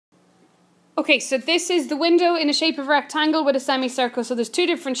Okay, so this is the window in a shape of a rectangle with a semicircle. So there's two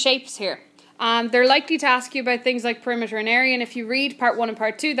different shapes here. They're likely to ask you about things like perimeter and area, and if you read part 1 and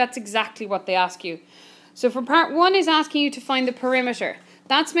part 2, that's exactly what they ask you. So for part 1 is asking you to find the perimeter.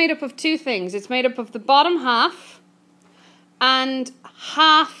 That's made up of two things. It's made up of the bottom half and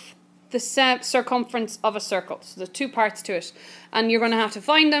half the circumference of a circle. So there's two parts to it, and you're going to have to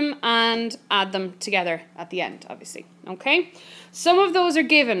find them and add them together at the end, obviously. Okay, some of those are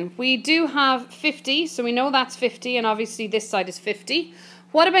given. We do have 50, so we know that's 50, and obviously this side is 50.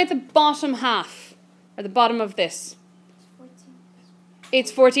 What about the bottom half, or the bottom of this? 14.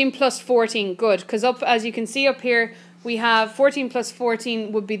 It's 14 plus 14, good, because up, as you can see up here, we have 14 plus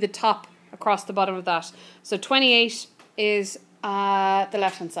 14 would be the top across the bottom of that. So 28 is the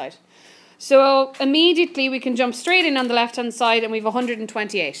left-hand side. So immediately we can jump straight in on the left-hand side, and we have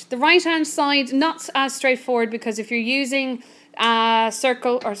 128. The right-hand side, not as straightforward, because if you're using a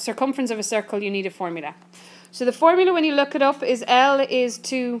circle or circumference of a circle, you need a formula. So the formula, when you look it up, is L is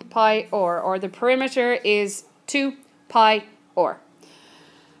 2 pi r, or the perimeter is 2 pi r.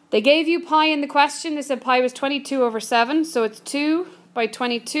 They gave you pi in the question. They said pi was 22 over 7, so it's 2 by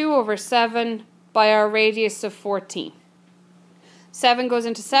 22 over 7 by our radius of 14. 7 goes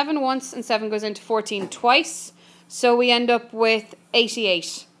into 7 once, and 7 goes into 14 twice, so we end up with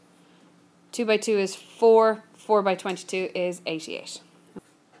 88. 2 by 2 is 4, 4 by 22 is 88.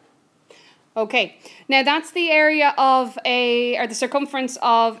 Okay, now that's the area of or the circumference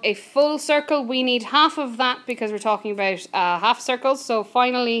of a full circle. We need half of that because we're talking about half circles. So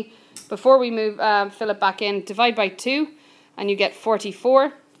finally, before we move, fill it back in, divide by 2 and you get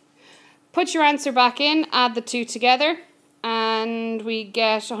 44. Put your answer back in, add the two together, and we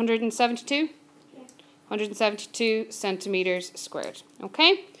get 172. Yeah. 172 centimeters squared.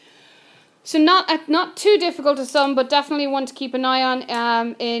 Okay. So not too difficult to sum, but definitely one to keep an eye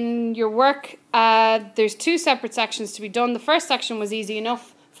on in your work. There's two separate sections to be done. The first section was easy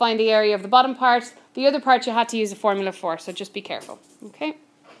enough. Find the area of the bottom part. The other part you had to use a formula for, so just be careful. Okay.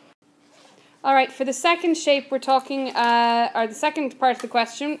 All right, for the second shape, we're talking, or the second part of the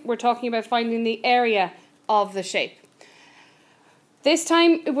question, we're talking about finding the area of the shape. This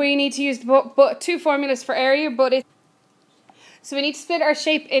time we need to use two formulas for area, so we need to split our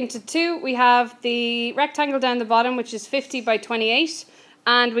shape into two. We have the rectangle down the bottom, which is 50 by 28,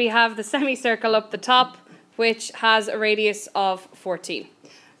 and we have the semicircle up the top, which has a radius of 14.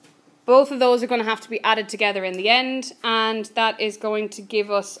 Both of those are going to have to be added together in the end, and that is going to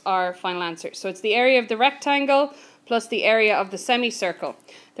give us our final answer. So it's the area of the rectangle plus the area of the semicircle.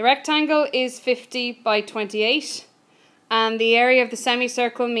 The rectangle is 50 by 28, and the area of the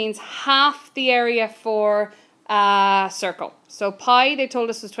semicircle means half the area for circle. So pi, they told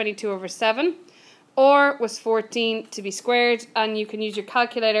us, was 22 over 7, or was 14 to be squared, and you can use your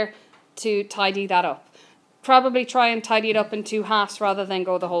calculator to tidy that up. Probably try and tidy it up in 2 halves rather than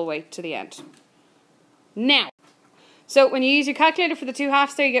go the whole way to the end. Now, so when you use your calculator for the 2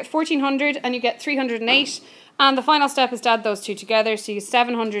 halves there, you get 1400 and you get 308, and the final step is to add those two together, so you get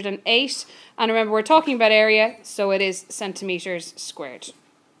 708, and remember we're talking about area, so it is centimeters squared.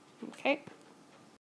 Okay.